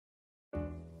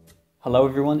Hello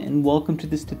everyone and welcome to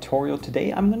this tutorial.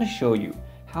 Today I'm going to show you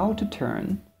how to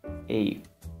turn a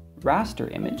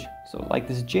raster image, so like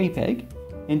this JPEG,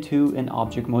 into an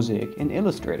object mosaic in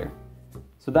Illustrator.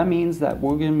 So that means that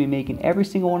we're going to be making every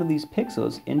single one of these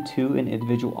pixels into an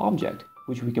individual object,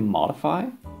 which we can modify,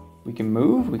 we can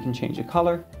move, we can change the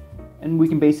color, and we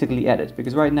can basically edit,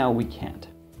 because right now we can't.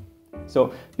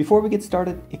 So before we get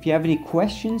started, if you have any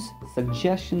questions,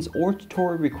 suggestions, or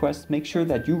tutorial requests, make sure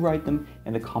that you write them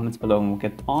in the comments below and we'll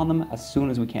get on them as soon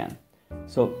as we can.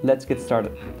 So let's get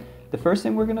started. The first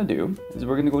thing we're going to do is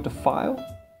we're going to go to File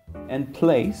and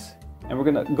Place, and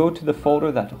we're going to go to the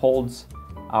folder that holds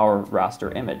our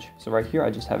raster image. So right here I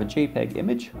just have a JPEG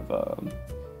image of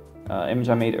an image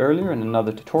I made earlier in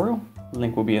another tutorial. The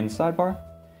link will be in the sidebar.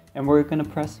 And we're going to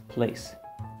press Place.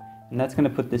 And that's going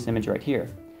to put this image right here.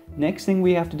 Next thing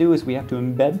we have to do is we have to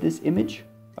embed this image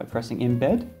by pressing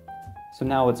Embed. So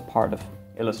now it's part of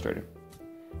Illustrator.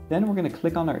 Then we're going to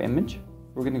click on our image.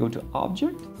 We're going to go to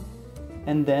Object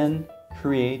and then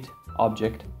Create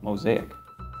Object Mosaic.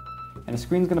 And the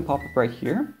screen's going to pop up right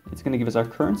here. It's going to give us our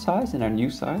current size and our new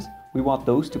size. We want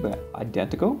those to be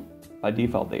identical. By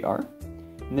default they are.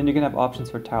 And then you're going to have options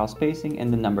for tile spacing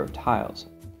and the number of tiles.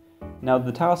 Now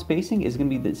the tile spacing is going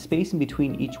to be the spacing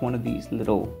between each one of these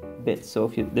little bits.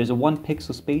 So if there's a 1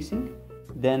 pixel spacing,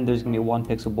 then there's going to be a 1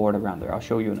 pixel border around there. I'll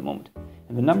show you in a moment.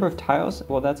 And the number of tiles,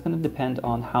 well, that's going to depend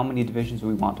on how many divisions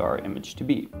we want our image to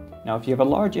be. Now if you have a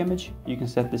large image, you can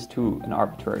set this to an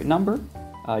arbitrary number.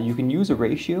 You can use a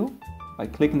ratio by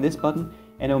clicking this button,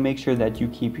 and it'll make sure that you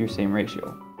keep your same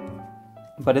ratio.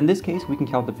 But in this case, we can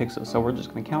count the pixels. So we're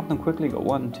just going to count them quickly. Go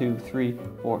 1, 2, 3,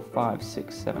 4, 5,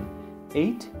 6, 7,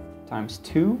 8 times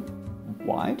 2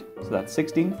 wide, so that's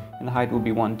 16, and the height will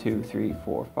be 1, 2, 3,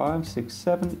 4, 5, 6,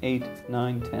 7, 8,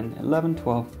 9, 10, 11,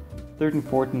 12, 13,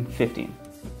 14, 15.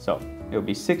 So it will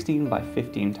be 16 by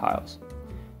 15 tiles.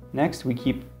 Next, we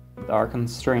keep our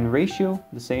constraint ratio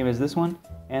the same as this one,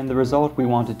 and the result we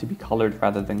want it to be colored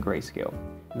rather than grayscale.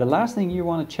 The last thing you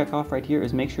want to check off right here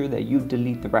is make sure that you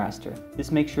delete the raster.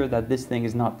 This makes sure that this thing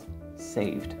is not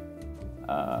saved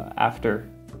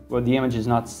the image is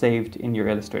not saved in your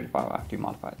Illustrator file after you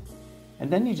modify it.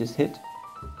 And then you just hit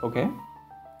OK,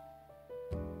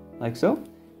 like so.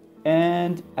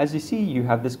 And as you see, you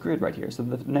have this grid right here. So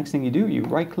the next thing you do, you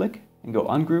right click and go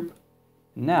ungroup.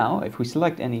 Now, if we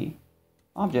select any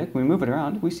object, we move it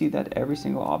around, we see that every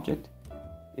single object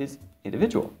is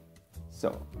individual.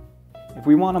 So if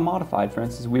we want to modify it, for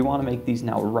instance, we want to make these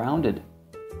now rounded,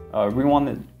 we want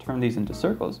to turn these into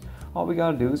circles, all we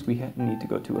got to do is we need to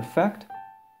go to Effect,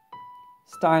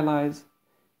 Stylize,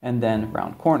 and then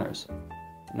round corners.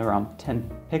 And around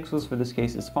 10 pixels for this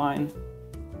case is fine.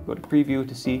 Go to preview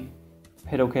to see,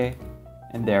 hit OK,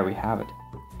 and there we have it.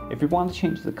 If we want to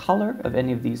change the color of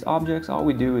any of these objects, all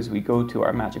we do is we go to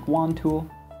our magic wand tool,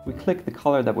 we click the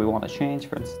color that we want to change,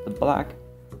 for instance the black.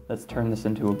 Let's turn this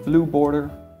into a blue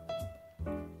border,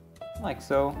 like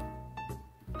so.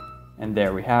 And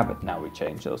there we have it. Now we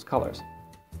change those colors.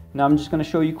 Now I'm just going to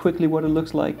show you quickly what it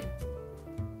looks like.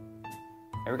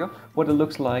 There we go. What it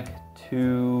looks like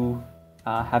to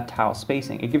have tile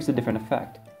spacing. It gives a different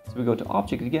effect. So we go to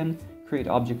Object again, Create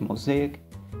Object Mosaic,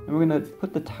 and we're going to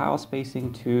put the tile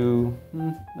spacing to,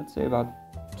 let's say about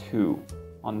 2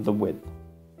 on the width,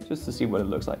 just to see what it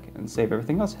looks like, and save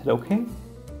everything else, hit OK.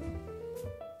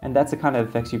 And that's the kind of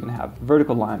effects you can have.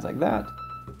 Vertical lines like that,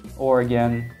 or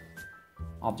again,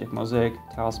 Object Mosaic,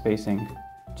 tile spacing,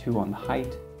 2 on the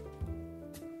height,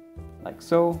 like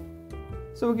so.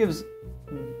 So it gives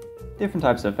different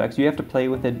types of effects. You have to play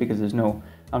with it because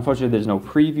unfortunately there's no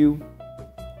preview,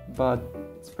 but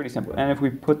it's pretty simple. And if we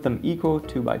put them equal,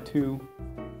 2 by 2,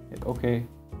 hit OK,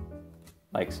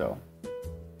 like so.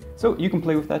 So you can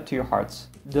play with that to your heart's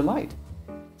delight.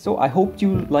 So I hope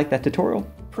you liked that tutorial.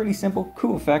 Pretty simple,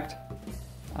 cool effect.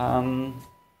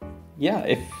 Yeah,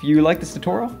 if you like this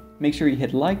tutorial, make sure you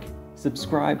hit like,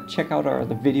 subscribe, check out our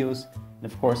other videos,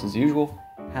 and of course, as usual,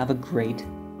 have a great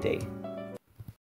day.